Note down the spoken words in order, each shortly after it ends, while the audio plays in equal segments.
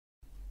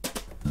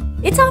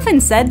It's often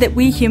said that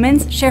we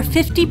humans share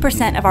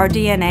 50% of our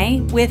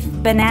DNA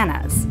with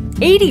bananas,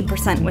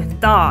 80% with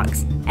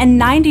dogs, and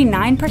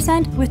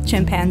 99% with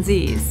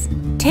chimpanzees.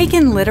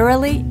 Taken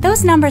literally,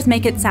 those numbers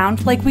make it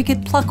sound like we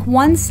could pluck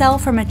one cell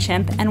from a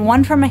chimp and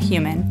one from a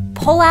human,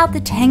 pull out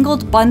the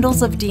tangled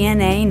bundles of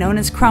DNA known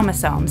as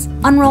chromosomes,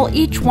 unroll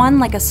each one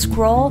like a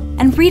scroll,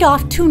 and read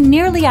off two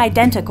nearly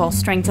identical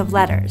strings of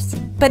letters.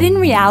 But in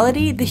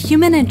reality, the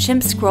human and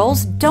chimp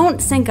scrolls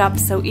don't sync up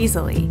so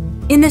easily.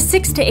 In the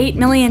 6 to 8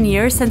 million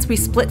years since we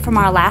split from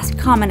our last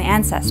common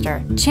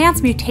ancestor,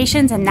 chance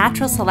mutations and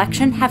natural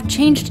selection have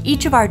changed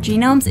each of our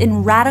genomes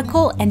in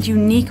radical and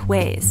unique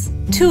ways.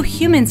 Two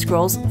human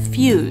scrolls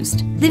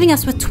fused, leaving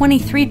us with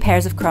 23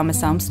 pairs of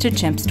chromosomes to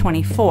chimps'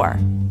 24.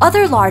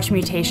 Other large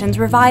mutations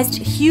revised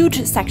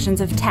huge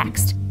sections of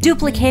text,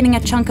 duplicating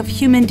a chunk of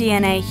human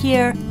DNA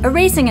here,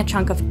 erasing a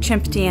chunk of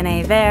chimp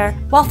DNA there,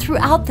 while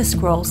throughout the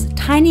scrolls,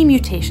 tiny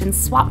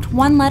mutations swapped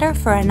one letter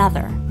for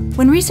another.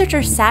 When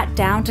researchers sat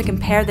down to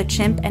compare the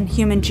chimp and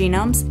human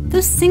genomes,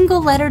 those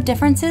single-letter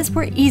differences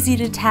were easy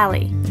to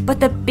tally, but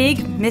the big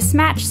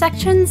mismatch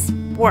sections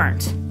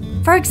weren't.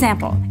 For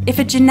example, if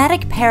a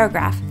genetic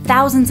paragraph,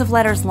 thousands of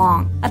letters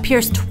long,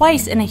 appears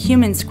twice in a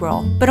human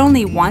scroll, but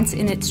only once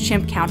in its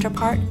chimp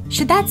counterpart,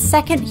 should that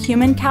second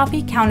human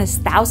copy count as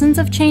thousands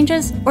of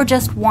changes, or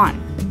just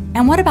one?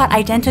 And what about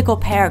identical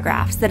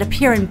paragraphs that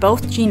appear in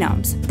both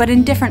genomes, but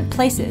in different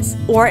places,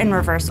 or in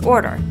reverse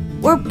order,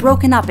 or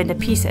broken up into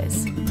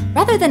pieces?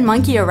 Rather than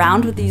monkey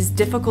around with these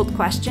difficult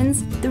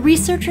questions, the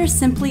researchers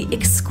simply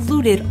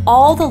excluded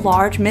all the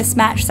large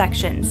mismatch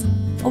sections,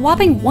 a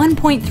whopping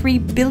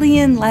 1.3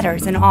 billion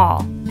letters in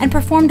all, and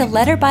performed a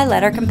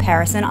letter-by-letter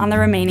comparison on the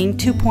remaining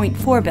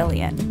 2.4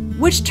 billion,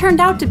 which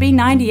turned out to be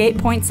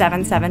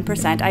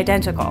 98.77%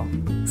 identical.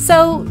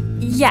 So,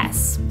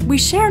 yes, we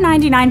share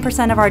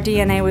 99% of our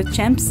DNA with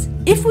chimps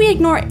if we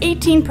ignore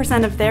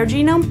 18% of their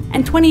genome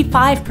and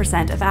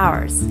 25% of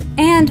ours.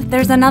 And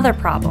there's another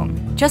problem.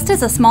 Just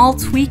as a small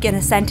tweak in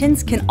a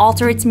sentence can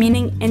alter its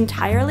meaning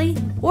entirely,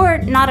 or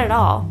not at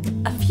all,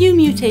 a few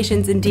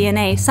mutations in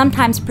DNA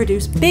sometimes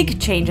produce big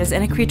changes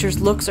in a creature's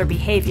looks or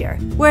behavior,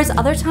 whereas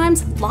other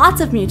times,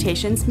 lots of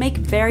mutations make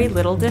very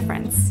little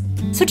difference.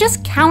 So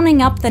just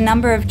counting up the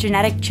number of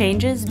genetic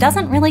changes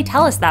doesn't really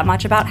tell us that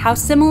much about how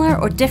similar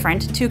or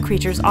different two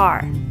creatures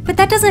are. But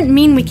that doesn't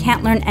mean we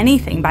can't learn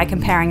anything by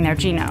comparing their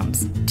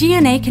genomes.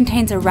 DNA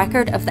contains a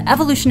record of the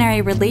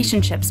evolutionary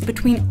relationships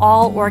between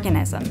all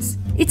organisms.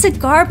 It's a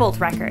garbled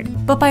record,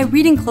 but by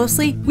reading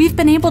closely, we've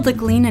been able to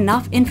glean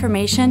enough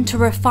information to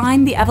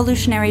refine the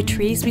evolutionary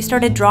trees we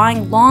started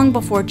drawing long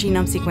before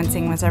genome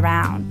sequencing was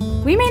around.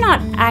 We may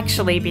not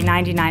actually be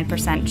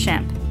 99%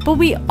 chimp, but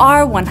we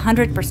are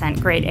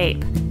 100% great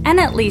ape, and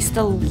at least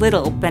a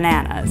little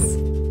bananas.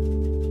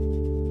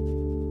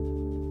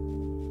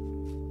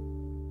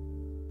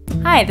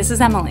 Hi, this is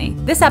Emily.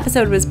 This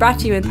episode was brought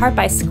to you in part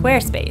by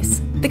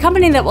Squarespace, the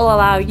company that will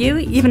allow you,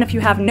 even if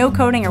you have no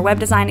coding or web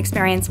design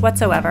experience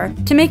whatsoever,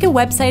 to make a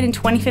website in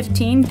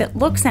 2015 that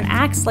looks and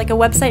acts like a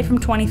website from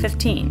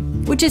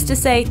 2015, which is to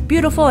say,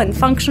 beautiful and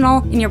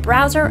functional in your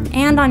browser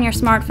and on your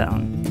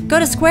smartphone. Go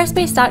to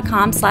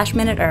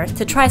squarespace.com/MinuteEarth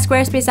to try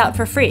Squarespace out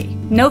for free,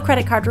 no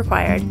credit card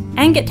required,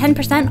 and get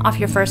 10% off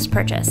your first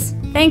purchase.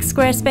 Thanks,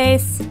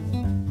 Squarespace!